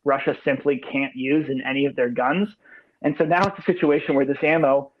 which Russia simply can't use in any of their guns. And so now it's a situation where this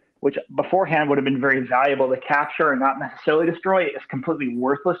ammo, which beforehand would have been very valuable to capture and not necessarily destroy, is completely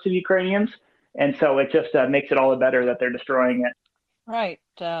worthless to the Ukrainians. And so it just makes it all the better that they're destroying it. Right.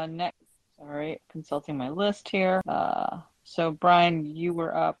 Next. Sorry, consulting my list here. So, Brian, you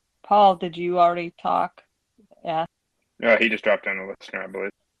were up. Paul, did you already talk? Yeah. No, he just dropped down the listener, I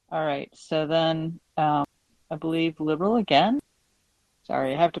believe. All right. So then I believe Liberal again.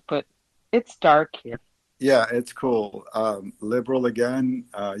 Sorry, I have to put it's dark here. Yeah, it's cool. Liberal again.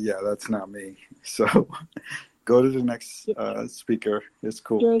 Yeah, that's not me. So go to the next speaker. It's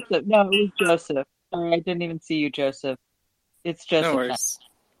cool. Joseph. No, it was Joseph. Sorry, I didn't even see you, Joseph. It's Joseph. No worries.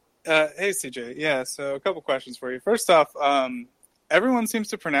 Hey, CJ. Yeah, so a couple questions for you. First off, everyone seems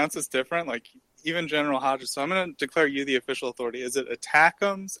to pronounce this different, like even General Hodges. So I'm going to declare you the official authority. Is it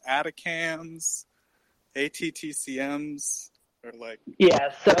ATACMS, ATACAMS, ATTCMs, or like?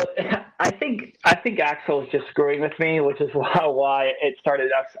 Yeah, so I think Axel is just screwing with me, which is why it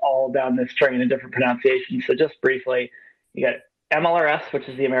started us all down this train of different pronunciations. So just briefly, you got MLRS, which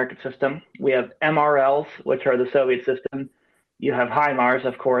is the American system. We have MRLs, which are the Soviet system. You have HIMARS,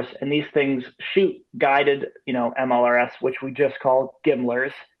 of course, and these things shoot guided, MLRS, which we just call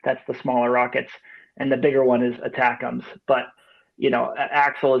Gimlers. That's the smaller rockets, and the bigger one is ATACMS. But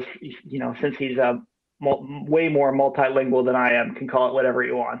Axel is, since he's way more multilingual than I am, can call it whatever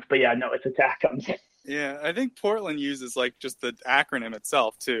he wants. But yeah, no, it's ATACMS. Yeah, I think Portland uses like just the acronym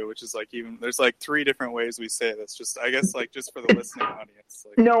itself too, which is like there's like 3 different ways we say this. Just I guess like just for the listening audience.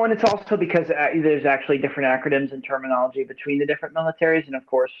 Like. No, and it's also because there's actually different acronyms and terminology between the different militaries, and of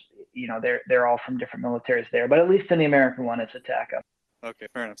course, they're all from different militaries there. But at least in the American one, it's ATACMS. Okay,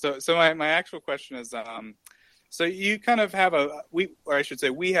 fair enough. So my actual question is, so you kind of have we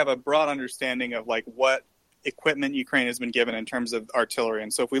have a broad understanding of like what equipment Ukraine has been given in terms of artillery.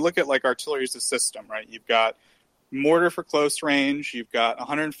 And so if we look at like artillery as a system, right, you've got mortar for close range, you've got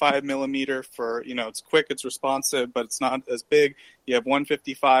 105 millimeter for, it's quick, it's responsive, but it's not as big. You have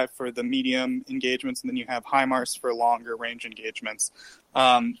 155 for the medium engagements, and then you have HIMARS for longer range engagements.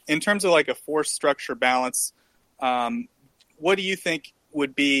 In terms of like a force structure balance, what do you think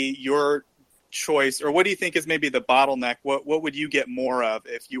would be your choice, or what do you think is maybe the bottleneck? What would you get more of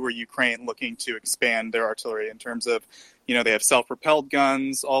if you were Ukraine looking to expand their artillery in terms of, they have self-propelled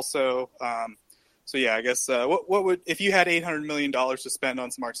guns also. So yeah, I guess what would, if you had $800 million to spend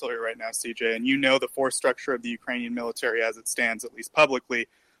on some artillery right now, CJ, and the force structure of the Ukrainian military as it stands, at least publicly,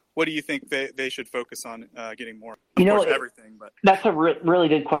 what do you think they should focus on getting more? Of course, everything, but that's a really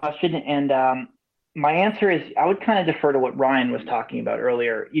good question, and my answer is I would kind of defer to what Ryan was talking about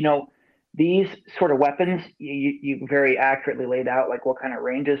earlier. These sort of weapons, you very accurately laid out like what kind of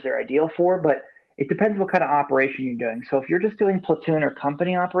ranges they're ideal for, but it depends what kind of operation you're doing. So if you're just doing platoon or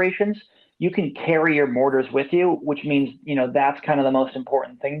company operations, you can carry your mortars with you, which means, that's kind of the most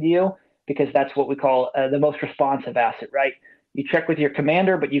important thing to you, because that's what we call the most responsive asset, right? You check with your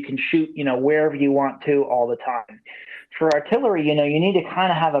commander, but you can shoot, wherever you want to all the time. For artillery, you need to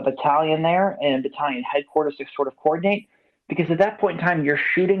kind of have a battalion there and a battalion headquarters to sort of coordinate. Because at that point in time, you're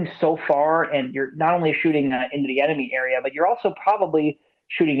shooting so far, and you're not only shooting into the enemy area, but you're also probably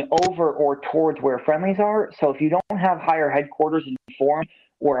shooting over or towards where friendlies are. So if you don't have higher headquarters informed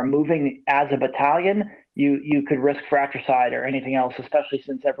or are moving as a battalion, you could risk fratricide or anything else, especially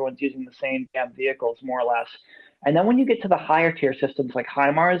since everyone's using the same damn vehicles, more or less. And then when you get to the higher tier systems like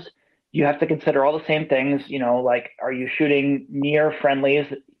HIMARS, you have to consider all the same things, like are you shooting near friendlies?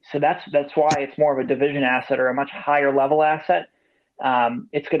 So that's why it's more of a division asset or a much higher level asset.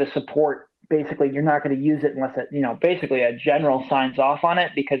 It's going to support, basically, you're not going to use it unless basically a general signs off on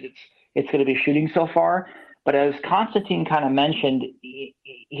it, because it's going to be shooting so far. But as Konstantin kind of mentioned, he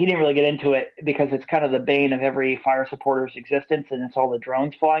didn't really get into it because it's kind of the bane of every fire supporter's existence, and it's all the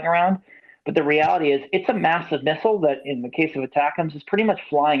drones flying around. But the reality is it's a massive missile that, in the case of ATACMS, is pretty much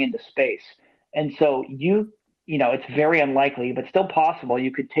flying into space. And so it's very unlikely, but still possible,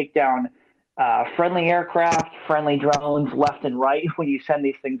 you could take down friendly aircraft, friendly drones left and right when you send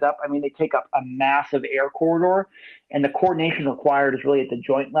these things up. I mean, they take up a massive air corridor, and the coordination required is really at the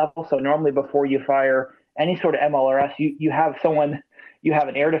joint level. So normally before you fire any sort of MLRS, you have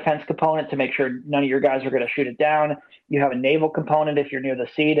an air defense component to make sure none of your guys are going to shoot it down. You have a naval component if you're near the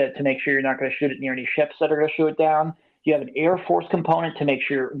sea to make sure you're not going to shoot it near any ships that are going to shoot it down. You have an Air Force component to make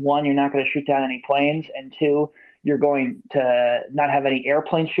sure, 1, you're not going to shoot down any planes, and 2, you're going to not have any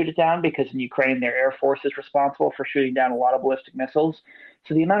airplanes shoot it down, because in Ukraine, their Air Force is responsible for shooting down a lot of ballistic missiles.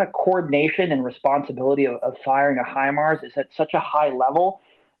 So the amount of coordination and responsibility of firing a HIMARS is at such a high level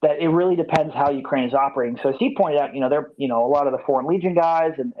that it really depends how Ukraine is operating. So as he pointed out, they're, a lot of the Foreign Legion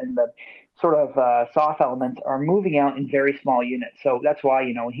guys and the sort of soft elements are moving out in very small units. So that's why,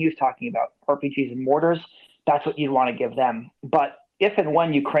 when he was talking about RPGs and mortars, that's what you'd want to give them. But if and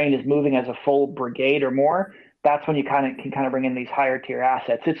when Ukraine is moving as a full brigade or more, that's when you can bring in these higher tier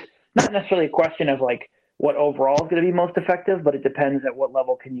assets. It's not necessarily a question of like what overall is going to be most effective, but it depends at what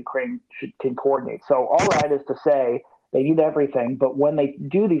level Ukraine can coordinate. So all right is to say they need everything, but when they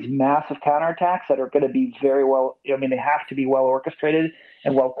do these massive counterattacks that are going to be very well, they have to be well orchestrated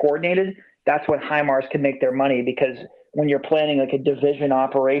and well coordinated. That's when HIMARS can make their money, because when you're planning like a division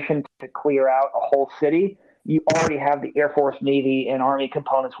operation to clear out a whole city, you already have the Air Force, Navy, and Army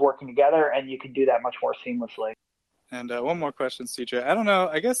components working together, and you can do that much more seamlessly. And one more question, CJ. I don't know.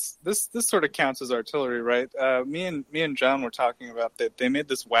 I guess this sort of counts as artillery, right? Me and John were talking about that. They made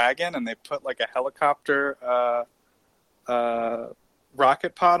this wagon and they put like a helicopter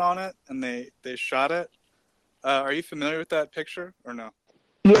rocket pod on it, and they shot it. Are you familiar with that picture or no?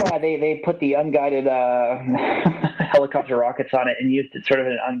 Yeah, they put the unguided helicopter rockets on it and used it sort of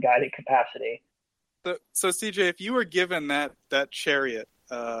in an unguided capacity. So CJ, if you were given that chariot,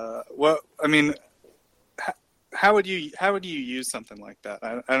 how would you use something like that?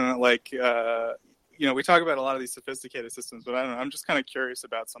 I don't know, like we talk about a lot of these sophisticated systems, but I don't know. I'm just kind of curious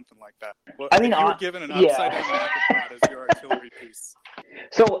about something like that. Well, if you were given an upside down rocket pod as your artillery piece.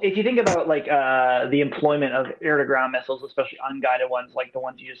 So if you think about like the employment of air-to-ground missiles, especially unguided ones like the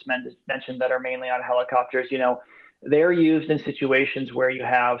ones you just mentioned that are mainly on helicopters, they're used in situations where you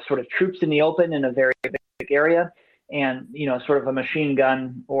have sort of troops in the open in a very big area, and sort of a machine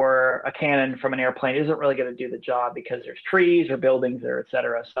gun or a cannon from an airplane isn't really going to do the job because there's trees or buildings there, et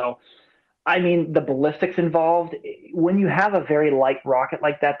cetera. So, I mean, the ballistics involved, when you have a very light rocket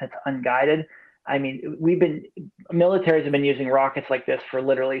like that that's unguided, I mean, militaries have been using rockets like this for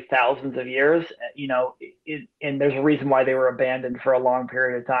literally thousands of years, and there's a reason why they were abandoned for a long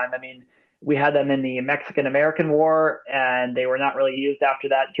period of time. I mean, we had them in the Mexican-American War, and they were not really used after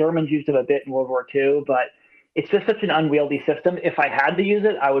that. Germans used them a bit in World War II, but it's just such an unwieldy system. If I had to use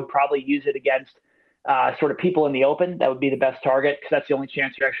it, I would probably use it against sort of people in the open. That would be the best target, because that's the only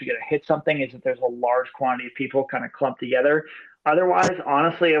chance you're actually going to hit something, is if there's a large quantity of people kind of clumped together. Otherwise,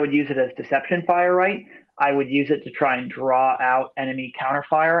 honestly, I would use it as deception fire, right? I would use it to try and draw out enemy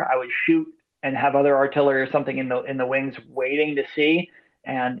counterfire. I would shoot and have other artillery or something in the wings waiting to see.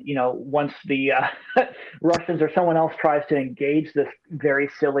 And, once the Russians or someone else tries to engage this very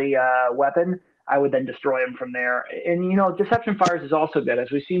silly weapon, I would then destroy them from there. And, deception fires is also good. As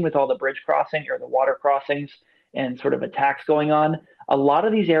we've seen with all the bridge crossing or the water crossings and sort of attacks going on, a lot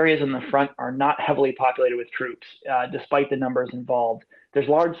of these areas in the front are not heavily populated with troops, despite the numbers involved. There's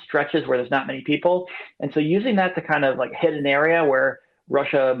large stretches where there's not many people. And so using that to kind of like hit an area where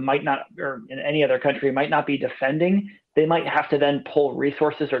Russia might not, or in any other country might not be defending, they might have to then pull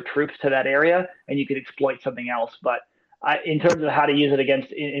resources or troops to that area, and you could exploit something else. But in terms of how to use it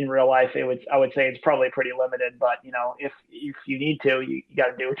against in real life, I would say it's probably pretty limited. But if you need to, you got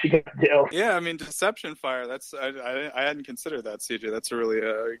to do what you got to do. Yeah, I mean, deception fire. That's I hadn't considered that, CJ. That's a really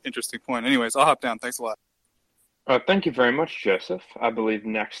interesting point. Anyways, I'll hop down. Thanks a lot. Thank you very much, Joseph. I believe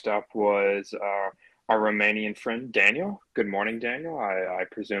next up was our Romanian friend Daniel. Good morning, Daniel. I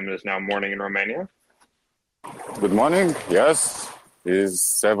presume it is now morning in Romania. Good morning. Yes, it's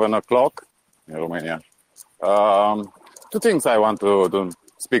 7:00 in Romania. Two things I want to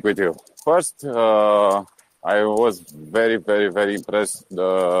speak with you. First, I was very, very, very impressed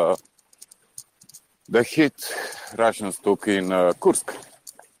the hit Russians took in Kursk,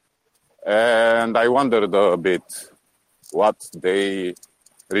 and I wondered a bit what they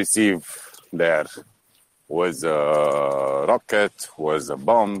received there. Was a rocket, was a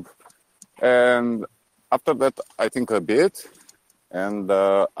bomb, and after that I think a bit, and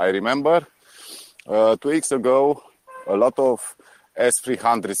I remember 2 weeks ago, a lot of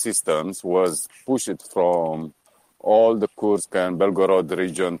S-300 systems was pushed from all the Kursk and Belgorod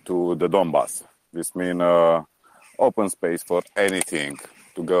region to the Donbass. This means open space for anything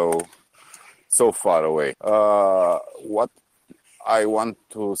to go so far away. What I want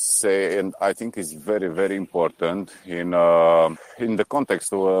to say, and I think is very, very important in the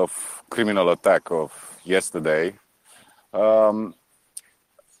context of criminal attack of yesterday.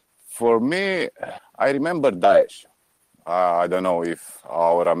 For me, I remember Daesh. I don't know if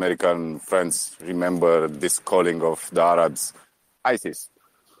our American friends remember this calling of the Arabs ISIS.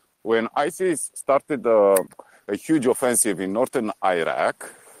 When ISIS started a huge offensive in northern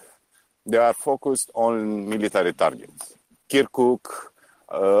Iraq, they are focused on military targets. Kirkuk,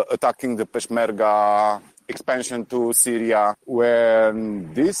 attacking the Peshmerga, expansion to Syria.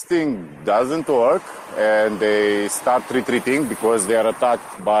 When this thing doesn't work and they start retreating because they are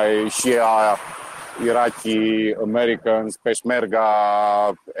attacked by Shia, Iraqi, Americans,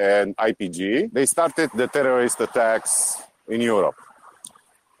 Peshmerga, and IPG, they started the terrorist attacks in Europe.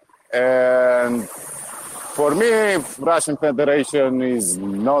 And for me, Russian Federation is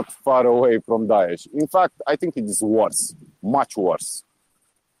not far away from Daesh. In fact, I think it is worse, much worse.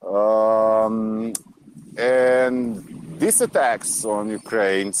 And these attacks on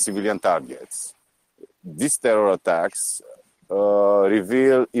Ukraine civilian targets, these terror attacks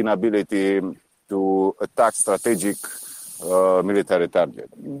reveal inability to attack strategic military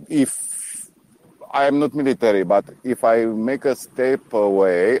targets. If I am not military, but if I make a step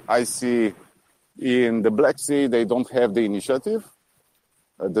away, I see In the Black Sea, they don't have the initiative.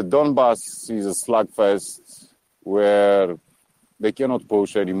 The Donbass is a slugfest where they cannot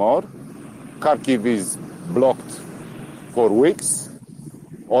push anymore. Kharkiv is blocked for weeks.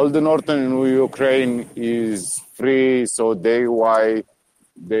 All the northern Ukraine is free, so they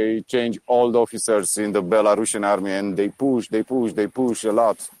change all the officers in the Belarusian army, and they push a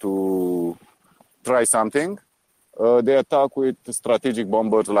lot to try something. They attack with strategic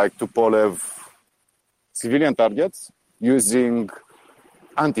bombers like Tupolev civilian targets using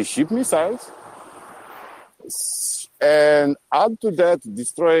anti-ship missiles. And add to that,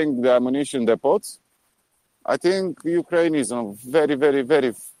 destroying the ammunition depots. I think Ukraine is in a very, very,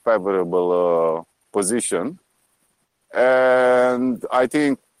 very favorable position. And I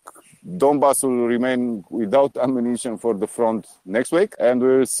think Donbass will remain without ammunition for the front next week. And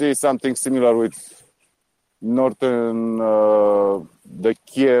we'll see something similar with northern, the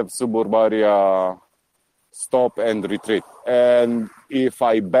Kiev suburb area stop and retreat. And if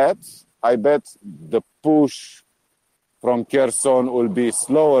I bet the push from Kherson will be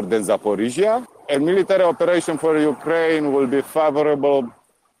slower than Zaporizhia. A military operation for Ukraine will be favorable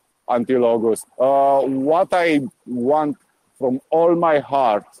until August. What I want from all my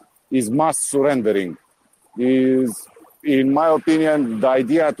heart is mass surrendering. Is, in my opinion, the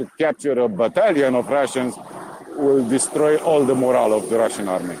idea to capture a battalion of Russians will destroy all the morale of the Russian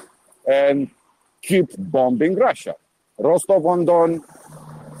army and keep bombing Russia. Rostov-on-Don,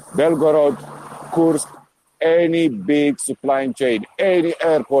 Belgorod, Kursk, any big supply chain, any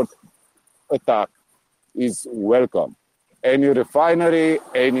airport attack is welcome. Any refinery,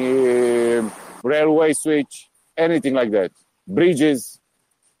 any railway switch, anything like that. Bridges,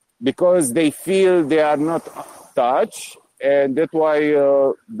 because they feel they are not touched, and that's why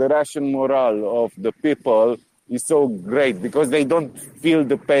the Russian morale of the people is so great, because they don't feel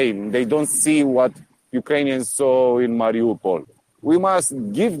the pain. They don't see what Ukrainians saw in Mariupol. We must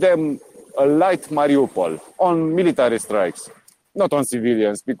give them a light Mariupol on military strikes, not on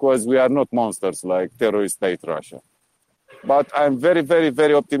civilians, because we are not monsters like terrorist state Russia. But I'm very, very,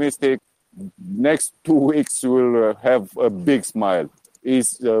 very optimistic. Next 2 weeks we'll have a big smile.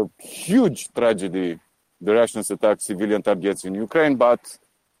 It's a huge tragedy, the Russians attack civilian targets in Ukraine, but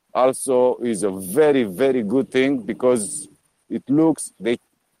also is a very, very good thing, because it looks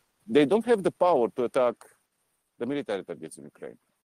they don't have the power to attack the military targets in Ukraine.